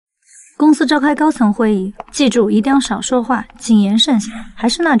公司召开高层会议，记住一定要少说话，谨言慎行。还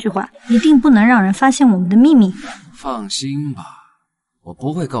是那句话，一定不能让人发现我们的秘密。放心吧，我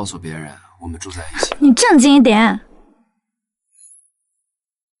不会告诉别人我们住在一起。你正经一点。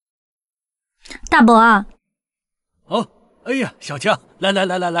大伯啊！哦，哎呀，小江，来，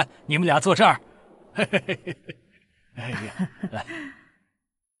你们俩坐这儿。嘿嘿嘿嘿，哎呀，来。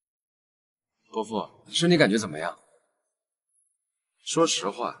伯父，身体感觉怎么样？说实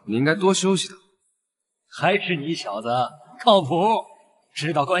话，你应该多休息的。还是你小子靠谱，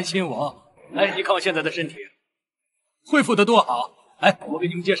知道关心我。哎，你看我现在的身体，恢复的多好。哎，我给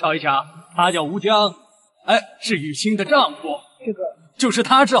你们介绍一下，他叫吴江，哎，是雨欣的丈夫。这个就是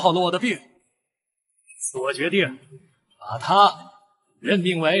他治好了我的病。我决定把他任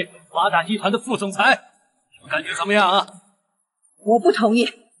命为华大集团的副总裁，你们感觉怎么样啊？我不同意。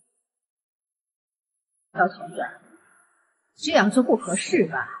老头子，这样做不合适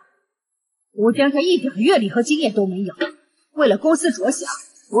吧？吴江他一点阅历和经验都没有，为了公司着想，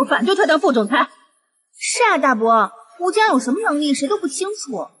我反对他当副总裁。是啊，大伯，吴江有什么能力谁都不清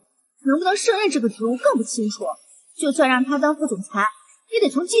楚，能不能胜任这个职务更不清楚。就算让他当副总裁，也得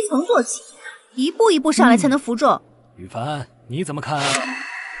从基层做起，一步一步上来才能服众。羽凡，你怎么看啊？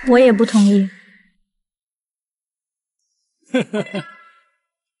我也不同意。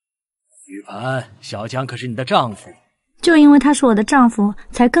羽凡，小江可是你的丈夫，就因为他是我的丈夫，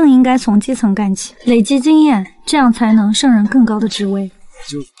才更应该从基层干起，累积经验，这样才能胜任更高的职位。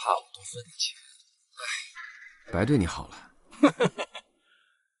就是怕我多分你钱，白对你好了。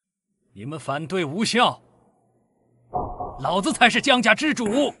你们反对无效，老子才是江家之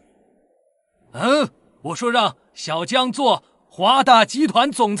主。我说让小江做华大集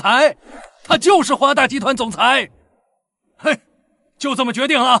团总裁，他就是华大集团总裁。嘿，就这么决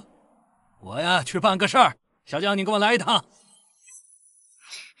定了。我呀，去办个事儿。小江，你跟我来一趟。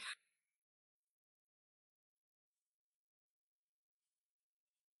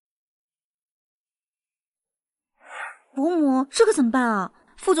伯母，这可怎么办啊？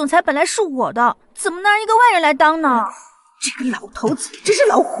副总裁本来是我的，怎么能让一个外人来当呢？这个老头子真是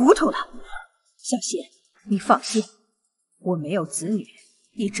老糊涂了。小谢，你放心，我没有子女，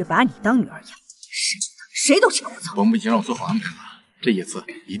一直把你当女儿养，谁都抢不走。伯母已经让我做好安排了，这一次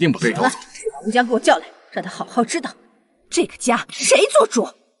一定不被招走。把吴江给我叫来，让他好好知道这个家谁做主。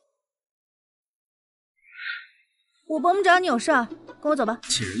我伯母找你有事儿，跟我走吧。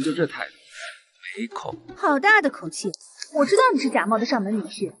请人就这态度，没空。好大的口气！我知道你是假冒的上门女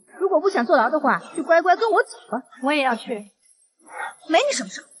婿，如果不想坐牢的话，就乖乖跟我走吧。我也要去。没你什么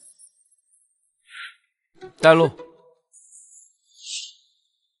事。带路。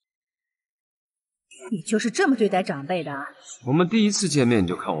你就是这么对待长辈的啊？我们第一次见面你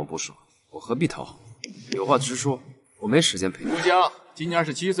就看我不爽，我何必讨好？有话直说，我没时间陪你。吴江今年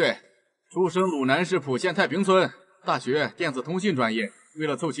27岁，出生鲁南市浦县太平村，大学电子通信专业。为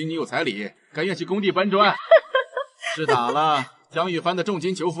了凑齐女友彩礼，甘愿去工地搬砖。是打了江玉帆的重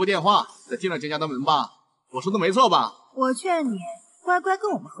金求夫电话，才进了江家的门吧？我说的没错吧？我劝你乖乖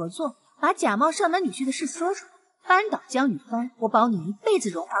跟我们合作，把假冒上门女婿的事说出来，扳倒江雨帆，我保你一辈子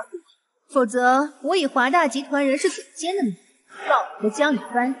荣华富贵。否则，我以华大集团人事总监的名义告你和江雨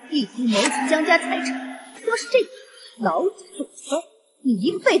帆一同谋取江家财产。光是这个，牢底坐穿，你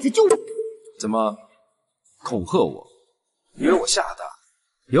一辈子就……怎么恐吓我？以为我吓大？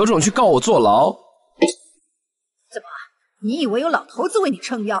有种去告我坐牢！怎么，你以为有老头子为你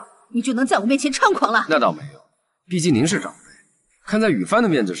撑腰，你就能在我面前猖狂了？那倒没有，毕竟您是长辈，看在雨帆的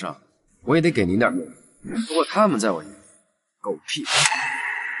面子上，我也得给您点面子。不过他们在我眼里，狗屁！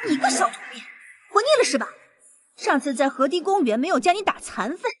你个小土鳖，活腻了是吧？上次在河堤公园没有将你打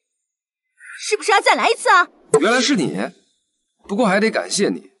残废，是不是要再来一次啊？原来是你，不过还得感谢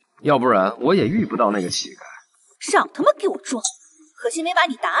你，要不然我也遇不到那个乞丐。少他妈给我装！可惜没把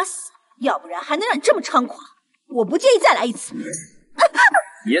你打死，要不然还能让你这么猖狂。我不介意再来一次。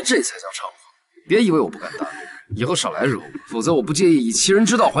爷，这才叫猖狂！别以为我不敢打别人，以后少来惹我，否则我不介意以其人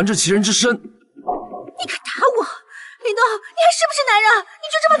之道还治其人之身。你敢打我？林东，你还是不是男人？你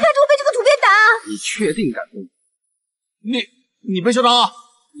就这么看着我被这个土鳖打？你确定敢动？你别嚣张啊！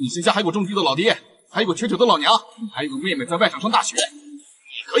你身下还有个重病的老爹，还有个缺酒的老娘，还有个妹妹在外省上大学。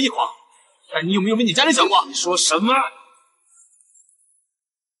你可以狂，但你有没有为你家人想过？你说什么？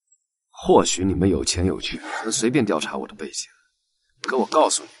或许你们有钱有权，能随便调查我的背景，可我告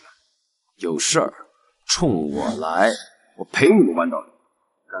诉你们，有事儿冲我来，我陪你们弯到底。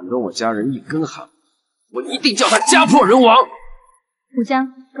敢跟我家人一根汗，我一定叫他家破人亡。吴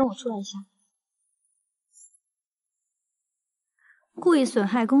江，跟我出来一下。故意损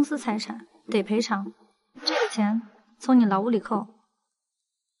害公司财产得赔偿，这个钱从你劳务里扣。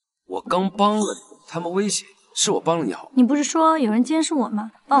我刚帮了你，他们威胁你，是我帮了你好。你不是说有人监视我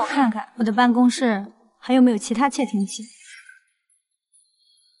吗？帮我看看我的办公室还有没有其他窃听器。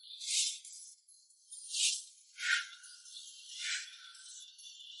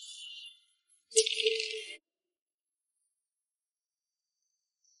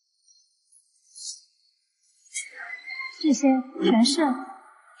这些全是。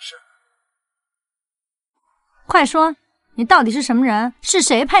快说，你到底是什么人？是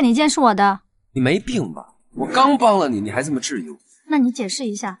谁派你监视我的？你没病吧？我刚帮了你，你还这么质疑我？那你解释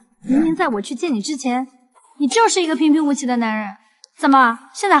一下，明明在我去见你之前，你就是一个平平无奇的男人，怎么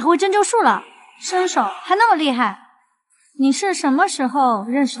现在还会针灸术了？身手还那么厉害？你是什么时候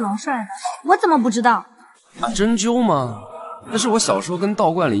认识龙帅的？我怎么不知道？啊，针灸吗？那是我小时候跟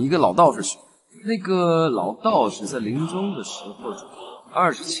道观里一个老道士学。那个老道士在临终的时候说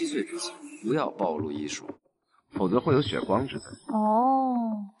，27岁之前不要暴露医术，否则会有血光之灾。哦，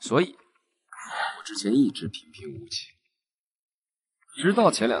所以，我之前一直平平无奇，直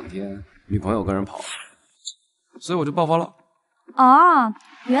到前2天女朋友跟人跑了，所以我就爆发了。哦，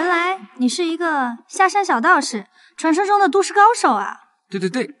原来你是一个下山小道士，传说中的都市高手啊！对，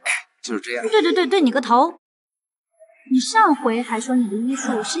就是这样。对你个头！你上回还说你的医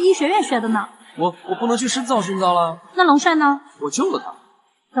术是医学院学的呢。我不能去深造了。那龙帅呢？我救了他。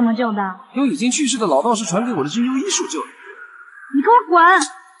怎么救的？用已经去世的老道士传给我的针灸医术救的。你给我滚！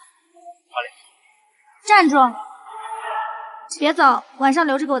站住！别走，晚上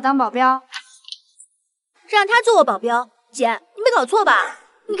留着给我当保镖。让他做我保镖。姐，你没搞错吧？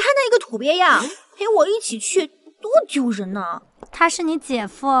你看他一个土鳖样，陪我一起去，多丢人呢！他是你姐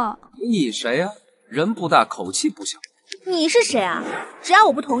夫。你谁呀？人不大，口气不小。你是谁啊？只要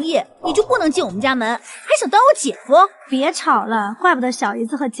我不同意，你就不能进我们家门，还想当我姐夫？别吵了，怪不得小姨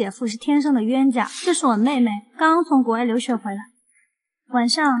子和姐夫是天生的冤家。这是我妹妹，刚从国外留学回来，晚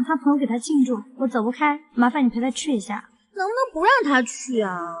上她朋友给她庆祝，我走不开，麻烦你陪她去一下。能不能不让他去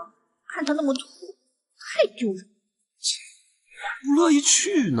啊？看他那么土，太丢人。不乐意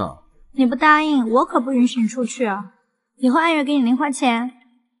去呢。你不答应，我可不允许你出去啊！以后按月给你零花钱。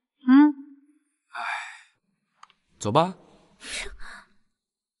走吧。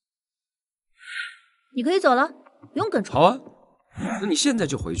你可以走了，不用跟着。好啊，那你现在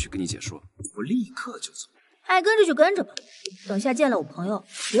就回去跟你姐说，我立刻就走。爱跟着就跟着吧，等下见了我朋友，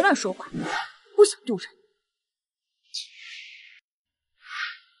别乱说话，不想丢人。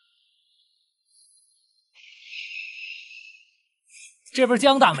这不是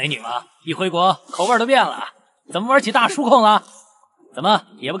江大美女吗？一回国口味都变了，怎么玩起大叔控了？怎么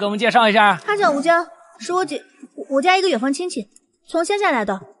也不给我们介绍一下？她叫吴江，是我家一个远房亲戚，从乡下来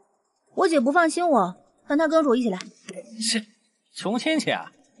的。我姐不放心我，让她跟着我一起来。是穷亲戚啊！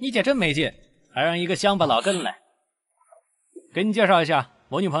你姐真没劲，还让一个乡巴佬跟来。给你介绍一下，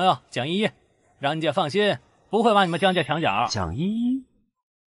我女朋友蒋依依，让你姐放心，不会把你们江家墙角。蒋依依，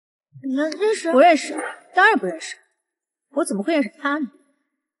你们认识？不认识，当然不认识。我怎么会认识她呢？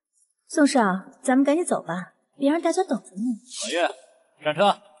宋少，咱们赶紧走吧，别让大家等着呢。老岳，上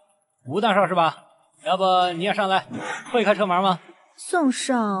车。吴大少是吧？要不你也上来，会开车门吗？宋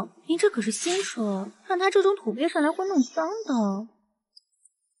少，您这可是新车，让他这种土鳖上来会弄脏的。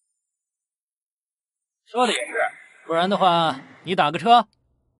说的也是，不然的话，你打个车。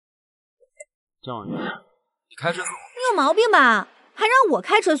张婉月，你开车走。你有毛病吧？还让我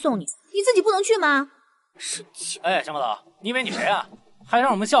开车送你，你自己不能去吗？生气！哎，乡巴佬，你以为你谁啊？还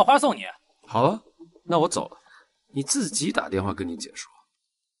让我们校花送你？好了，那我走了，你自己打电话跟你姐说。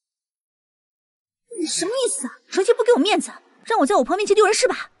你什么意思啊？纯情不给我面子，让我在我朋友面前丢人是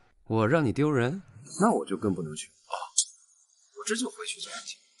吧？我让你丢人，那我就更不能去哦。我这就回去做事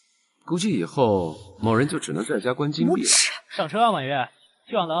情，估计以后某人就只能在家关禁闭了。上车啊，婉月，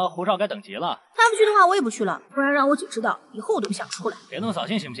去往了胡少该等急了。他不去的话，我也不去了，不然让我姐知道，以后我都不想出来。别那么扫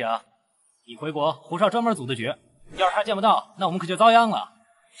兴行不行？你回国，胡少专门组的局，要是他见不到，那我们可就遭殃了。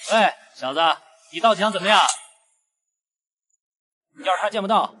喂，小子，你到底想怎么样？要是他见不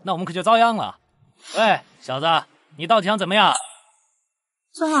到，那我们可就遭殃了。喂，小子，你到底想怎么样？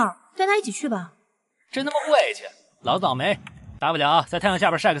孙浩，带他一起去吧。真他妈晦气，老子倒霉，大不了在太阳下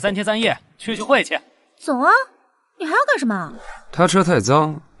边晒个3天3夜，去晦气。走啊，你还要干什么？他车太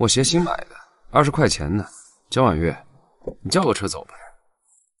脏，我鞋新买的，20块钱呢。江婉月，你叫个车走吧。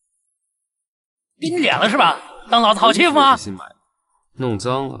给你脸了是吧？当老子好欺负吗？新买的，弄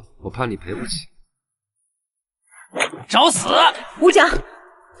脏了，我怕你赔不起。找死！吴江，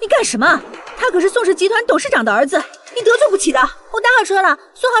你干什么？他可是宋氏集团董事长的儿子，你得罪不起的。我搭好车了，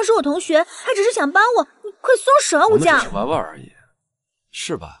孙浩是我同学，他只是想帮我，你快松手啊，吴江。我们只是玩玩而已，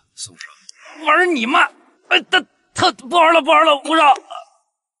是吧，宋少？玩你妈！他不玩了，吴少。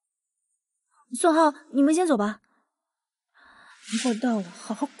宋浩，你们先走吧，一会儿到了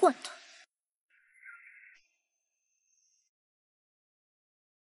好好灌他。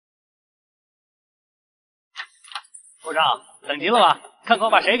部长，等急了吧？看看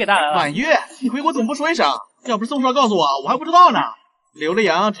我把谁给带来了。婉月，你回国怎么不说一声？要不是宋少告诉我，我还不知道呢。留了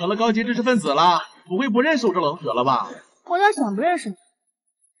洋成了高级知识分子了，不会不认识我这冷血了吧？我要想不认识你，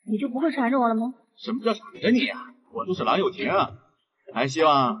你就不会缠着我了吗？什么叫缠着你呀？我就是郎有情，还希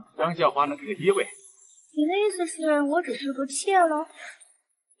望张校花能给个机会。你的意思是我只是个妾了？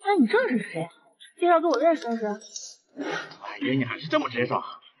那你正是谁？介绍给我认识认识。婉月，你还是这么直爽，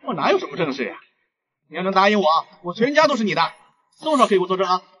我哪有什么正事呀？你要能答应我，我全家都是你的。宋少可以给我作证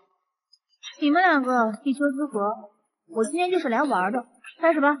啊。你们两个一丘之貉，我今天就是来玩的，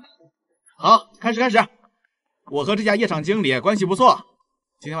开始吧。好，开始。我和这家夜场经理关系不错，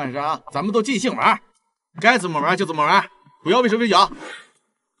今天晚上咱们都尽兴玩，该怎么玩就怎么玩，不要畏手畏脚。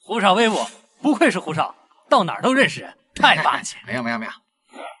胡少威武，不愧是胡少，到哪儿都认识人，太霸气。没有。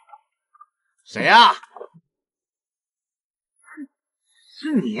谁呀？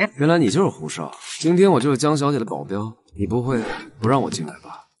是你？原来你就是胡少，今天我就是江小姐的保镖，你不会不让我进来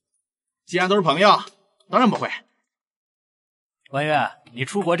吧？既然都是朋友，当然不会。文月，你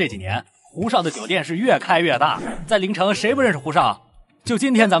出国这几年，胡少的酒店是越开越大，在临城谁不认识胡少？就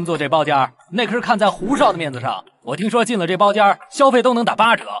今天咱们做这包间，那可是看在胡少的面子上。我听说进了这包间，消费都能打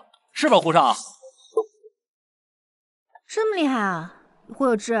8折，是吧，胡少？这么厉害啊，胡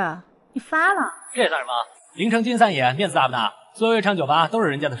有志，你发了？这算什么？临城金三爷面子大不大？所有夜场酒吧都是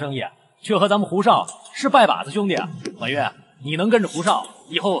人家的生意，却和咱们胡少是拜把子兄弟。文月，你能跟着胡少，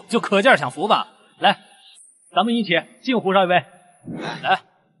以后就可劲儿享福吧。来，咱们一起敬胡少一杯。来，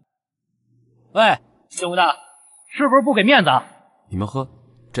喂，敬武大，是不是不给面子？你们喝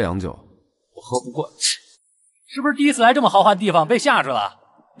这洋酒，我喝不惯。是不是第一次来这么豪华的地方被吓着了？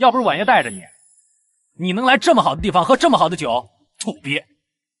要不是婉月带着你，你能来这么好的地方喝这么好的酒？土鳖！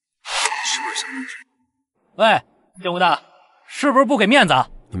是不是想认识？喂，敬武大，是不是不给面子？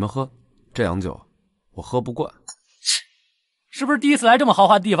你们喝这洋酒，我喝不惯。是不是第一次来这么豪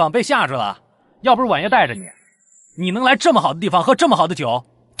华的地方被吓着了？要不是婉月带着你，你能来这么好的地方喝这么好的酒？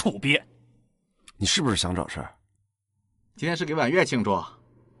土鳖！你是不是想找事儿？今天是给婉月庆祝，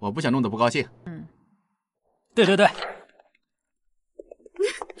我不想弄得不高兴。对，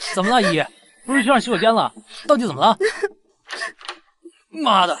怎么了，姨？不是去上洗手间了？到底怎么了？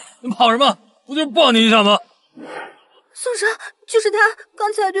妈的，你跑什么？不就是抱你一下吗？宋少，就是他，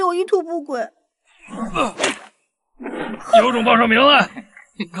刚才对我一吐不轨。有种报上名来，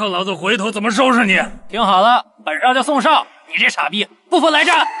看老子回头怎么收拾你！听好了，本少叫宋少，你这傻逼，不服来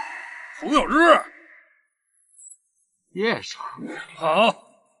战！胡有志，叶少，好，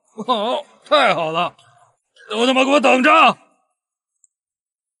太好了，都他妈给我等着！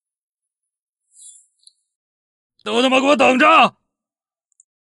都他妈给我等着！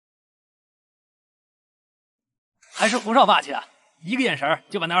还是胡少霸气啊，一个眼神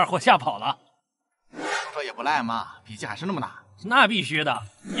就把那二货吓跑了。宋少也不赖嘛，脾气还是那么大。那必须的，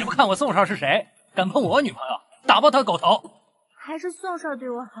也不看我宋少是谁，敢碰我女朋友，打爆他狗头！还是宋少对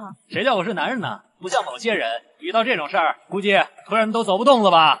我好。谁叫我是男人呢？不像某些人，遇到这种事儿，估计突然都走不动了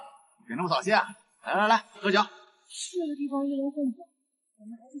吧？别那么扫兴，来，喝酒。这个地方一人混酒，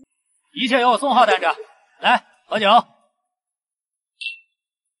一切由我宋浩担着，来喝酒。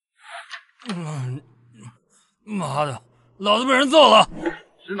妈的，老子被人揍了！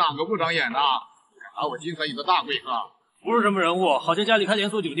是哪个部长演的？把我金三爷的大贵客？不是什么人物，好像家里开连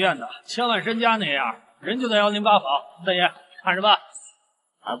锁酒店的，千万身家那样，人就在108房。三爷，看着办。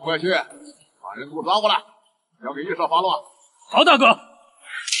还不快去，把人给我抓过来，交给岳少发落。好，大哥。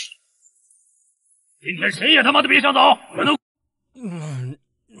今天谁也他妈的别想走，全都……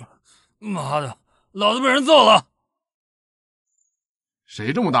妈的，老子被人揍了！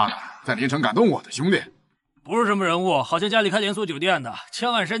谁这么大胆，在凌晨敢动我的兄弟？不是什么人物，好像家里开连锁酒店的，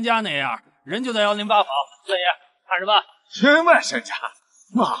千万身家那样，人就在108房。三爷，看着办。千万身家？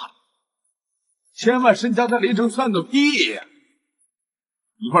妈的！千万身家在凌晨算个屁呀！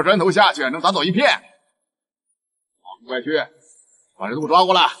一块砖头下去能打倒一片。好，快去，把人给我抓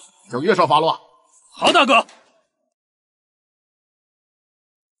过来，叫岳少发落。好，大哥。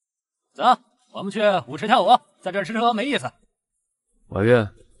走，我们去舞池跳舞，在这儿吃喝没意思。婉月，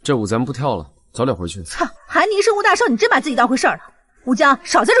这舞咱们不跳了，早点回去。操，韩宁是吴大少，你真把自己当回事儿了。吴江，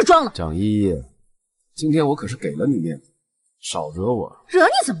少在这装了。蒋依依，今天我可是给了你面子，少惹我。惹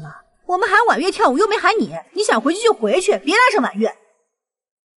你怎么了？我们喊婉月跳舞又没喊你，你想回去就回去，别拉上婉月。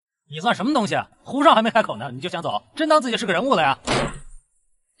你算什么东西？胡少还没开口呢，你就想走，真当自己是个人物了呀？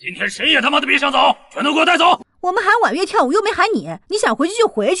今天谁也他妈的别想走，全都给我带走！我们喊婉月跳舞又没喊你，你想回去就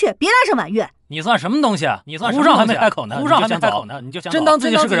回去，别拉上婉月。你算什么东西啊？你算胡尚还没开口呢，胡尚还没开口呢，你就想真当自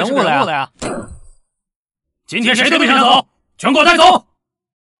己是个人物了呀？今天谁都别想走，全给我带走！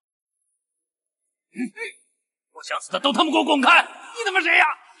我想死的都他妈给我滚开！你他妈谁呀？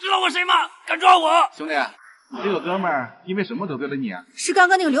知道我谁吗？敢抓我！兄弟，你这个哥们儿因为什么得罪了你啊？是刚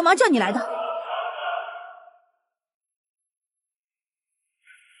刚那个流氓叫你来的。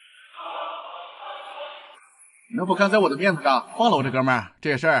能不看在我的面子上放了我这哥们儿？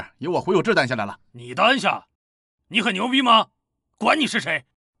这事儿由我胡有志担下来了。你担下？你很牛逼吗？管你是谁，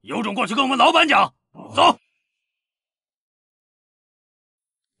有种过去跟我们老板讲。走。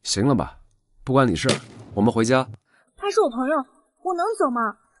行了吧，不关你事，我们回家。他是我朋友，我能走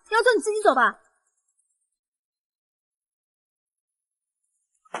吗？要走你自己走吧。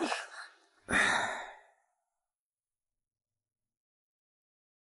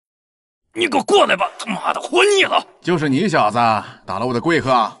你给我过来吧！他妈的，活腻了！就是你小子打了我的贵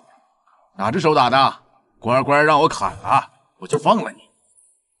客，哪只手打的？乖乖让我砍了，我就放了你。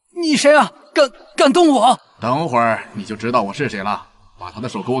你谁啊？敢动我？等会儿你就知道我是谁了。把他的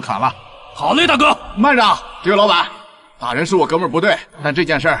手给我砍了。好嘞，大哥。慢着，这位老板，打人是我哥们儿不对，但这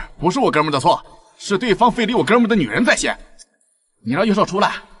件事儿不是我哥们儿的错，是对方非礼我哥们儿的女人在先。你让岳少出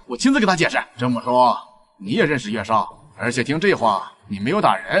来，我亲自跟他解释。这么说你也认识岳少，而且听这话你没有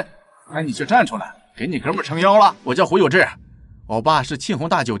打人，那你却站出来给你哥们儿撑腰了。我叫胡有志，我爸是庆鸿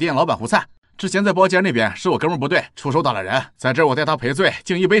大酒店老板胡灿，之前在包间那边是我哥们儿不对，出手打了人，在这儿我带他赔罪，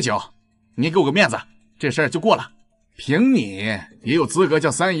敬一杯酒，你给我个面子，这事儿就过了。凭你也有资格叫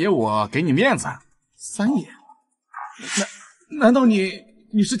三爷我给你面子？三爷？难道你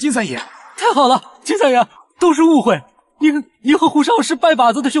是金三爷？太好了，金三爷，都是误会。你和胡少是拜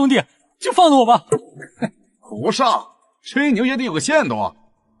把子的兄弟，就放了我吧。胡少吹牛也得有个限度，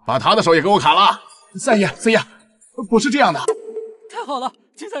把他的手也给我砍了。三爷，不是这样的。太好了，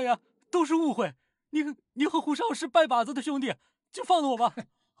金三爷，都是误会。你和胡少是拜把子的兄弟，就放了我吧。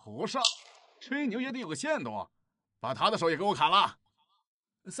胡少吹牛也得有个限度，把他的手也给我砍了。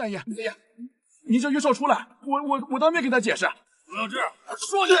三爷，你叫岳少出来，我当面跟他解释。不要这样，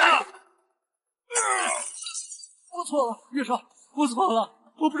说你了。我错了，岳少，我错了，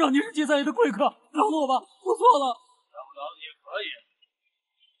我不知道你是金三爷的贵客，饶了我吧，我错了。饶不饶你也可以，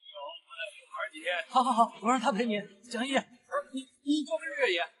有我来陪玩几天。好，我让他陪你。江毅，你交给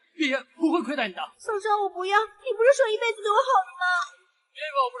岳爷，岳爷不会亏待你的。小张，我不要，你不是说一辈子对我好的吗？别以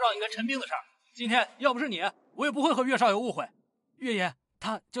为我不知道你跟陈冰的事儿。今天要不是你，我也不会和岳少有误会。岳爷，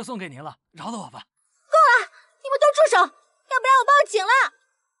他就送给您了，饶了我吧。够了，你们都住手，要不然我报警了。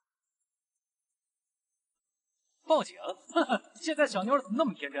报警？呵呵，现在小妞怎么那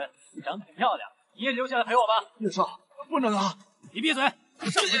么天真？长得很漂亮，你也留下来陪我吧。岳少，不能啊！你闭嘴！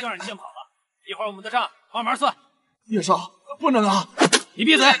上回就让你先跑了，一会儿我们的账慢慢算。岳少，不能啊！你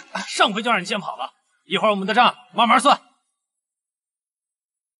闭嘴！上回就让你先跑了，一会儿我们的账慢慢算。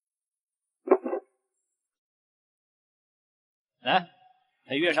来，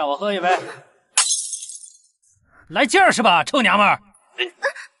陪岳少我喝一杯。来劲儿是吧，臭娘们儿？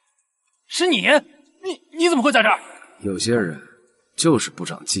是你？你怎么会在这儿？有些人就是不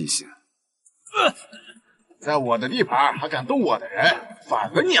长记性。在我的地盘还敢动我的人，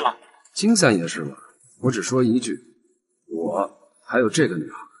反了你了。金三爷是吗？我只说一句，我还有这个女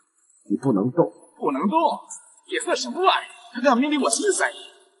孩，你不能动。不能动？你算什么玩意？还敢命令我金三爷？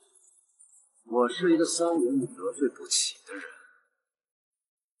我是一个三爷你得罪不起的人。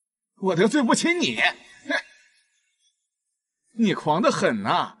我得罪不起你？你狂得很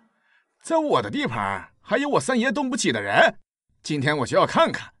呐！在我的地盘还有我三爷动不起的人，今天我就要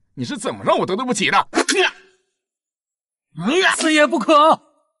看看你是怎么让我得罪不起的。三爷不可！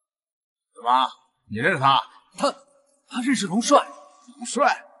怎么？你认识他？他认识龙帅。龙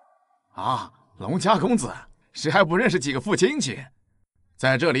帅？啊，龙家公子，谁还不认识几个富亲戚？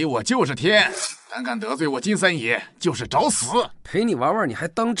在这里我就是天，胆敢得罪我金三爷，就是找死！陪你玩玩，你还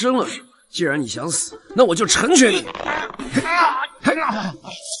当真了是吗？既然你想死，那我就成全你。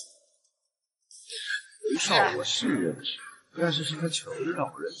袁绍我是认识，但是他求着让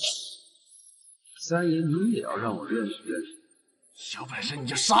我认识。三爷，你也要让我认识认识。有本事你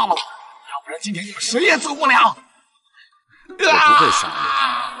就杀了我，要不然今天你们谁也走不了。我不会杀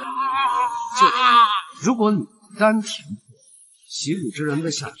你。就如果你丹田破，习武之人的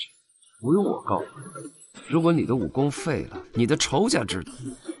下场，不用我告诉你。如果你的武功废了，你的仇家知道，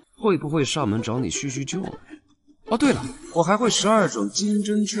会不会上门找你叙叙旧呢？哦，对了，我还会12种金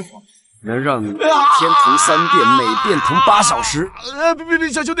针之法，能让你天疼3遍，每遍疼8小时。别，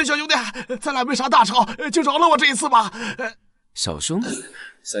小兄弟，咱俩没啥大仇，就饶了我这一次吧。小兄弟，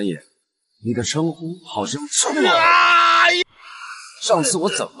三爷，你的称呼好像错了。上次我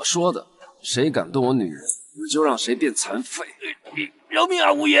怎么说的？谁敢动我女人，我就让谁变残废。饶命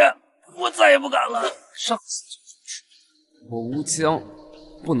啊，吴爷！我再也不敢了。上次就这么说，我吴江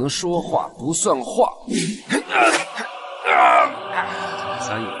不能说话不算话。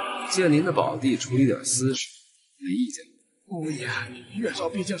三爷，借您的宝地处理点私事，没意见。吴爷，月少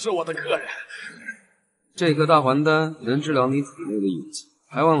毕竟是我的客人。这颗大还丹能治疗你体内的隐疾，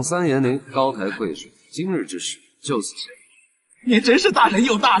还望三爷您高抬贵手，今日之事就此谢幕。您真是大人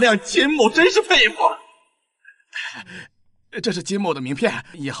有大量，金某真是佩服。这是金某的名片，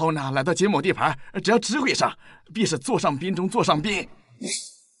以后呢，来到金某地盘，只要指挥上，必是座上宾中座上宾。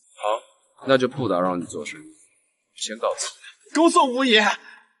好，那就不打扰你做事，先告辞。恭送吴爷。哎，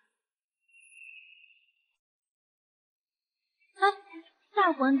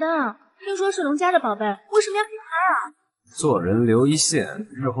大还丹，听说是龙家的宝贝，为什么要骗他啊？做人留一线，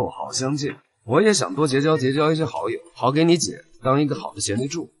日后好相见。我也想多结交一些好友，好给你姐当一个好的贤内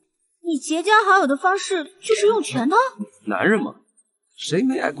助。你结交好友的方式就是用拳头？男人嘛，谁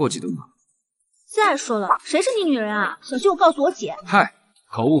没挨过几顿骂？再说了，谁是你女人啊？小心我告诉我姐。嗨，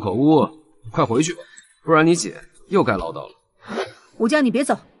口误，快回去吧，不然你姐又该唠叨了。吴江，你别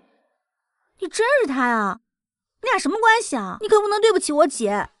走。你真是他呀？你俩什么关系啊？你可不能对不起我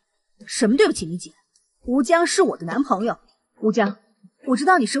姐。什么对不起你姐？吴江是我的男朋友。吴江，我知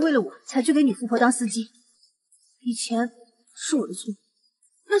道你是为了我才去给你富婆当司机，以前是我的错。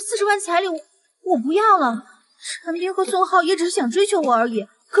那40万彩礼我不要了。陈斌和宋浩也只是想追求我而已，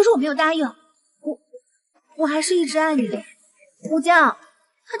可是我没有答应。我还是一直爱你的。吴江，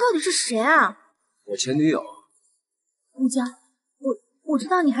他到底是谁啊？我前女友。吴江，我知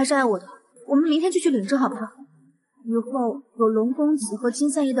道你还是爱我的，我们明天就去领证好不好？以后有龙公子和金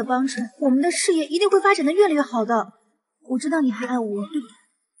三爷的帮衬，我们的事业一定会发展的越来越好的。我知道你还爱我，对不对？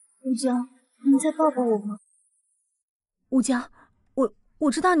吴江，能再抱抱我吗？吴江，我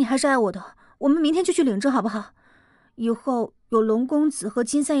知道你还是爱我的，我们明天就去领证好不好？以后有龙公子和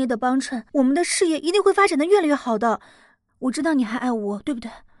金三爷的帮衬，我们的事业一定会发展的越来越好的。我知道你还爱我，对不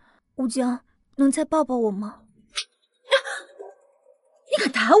对？吴江，能再抱抱我吗？你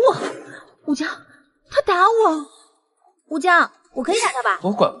敢打我？吴江，他打我！吴江，我可以打他吧？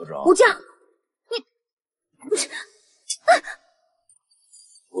我管不着。吴江，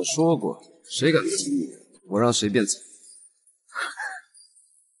我说过，谁敢欺你，我让谁变残。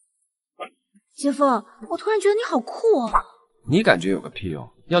姐夫，我突然觉得你好酷哦。你感觉有个屁用，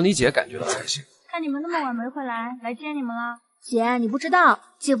要你姐感觉到才行。看你们那么晚没回来，来接你们了。姐，你不知道，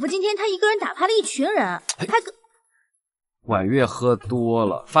姐夫今天他一个人打趴了一群人，婉月喝多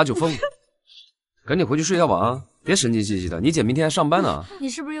了，发酒疯了。赶紧回去睡觉吧啊！别神经兮兮的，你姐明天还上班呢。你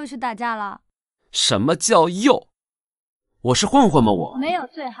是不是又去打架了？什么叫又？我是混混吗？我没有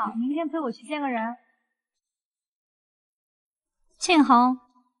最好，明天陪我去见个人。庆红，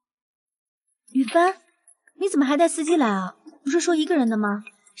雨帆，你怎么还带司机来啊？不是说一个人的吗？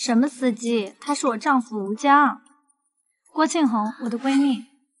什么司机？他是我丈夫吴江，郭庆红，我的闺蜜。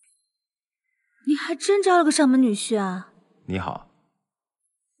你还真招了个上门女婿啊！你好，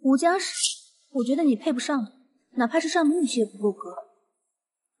吴江是，我觉得你配不上了，哪怕是上门女婿也不够格。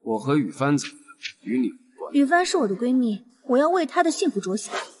我和雨帆怎么样？与你无关。雨帆是我的闺蜜，我要为她的幸福着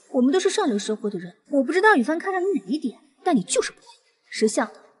想。我们都是上流社会的人，我不知道雨帆看上你哪一点，但你就是不对，识相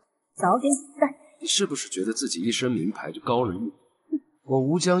的早点滚蛋。你是不是觉得自己一身名牌就高人一等？我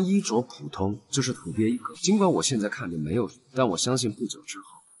吴江衣着普通，就是土鳖一个。尽管我现在看着没有什么，但我相信不久之后，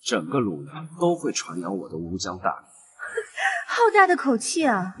整个鲁南都会传扬我的吴江大名。好大的口气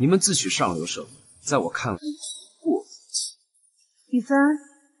啊！你们自诩上流社会，在我看来，过气。雨帆，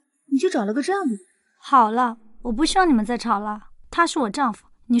你就找了个这样的人。好了，我不需要你们再吵了。他是我丈夫，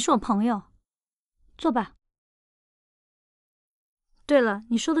你是我朋友，坐吧。对了，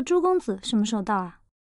你说的朱公子什么时候到啊？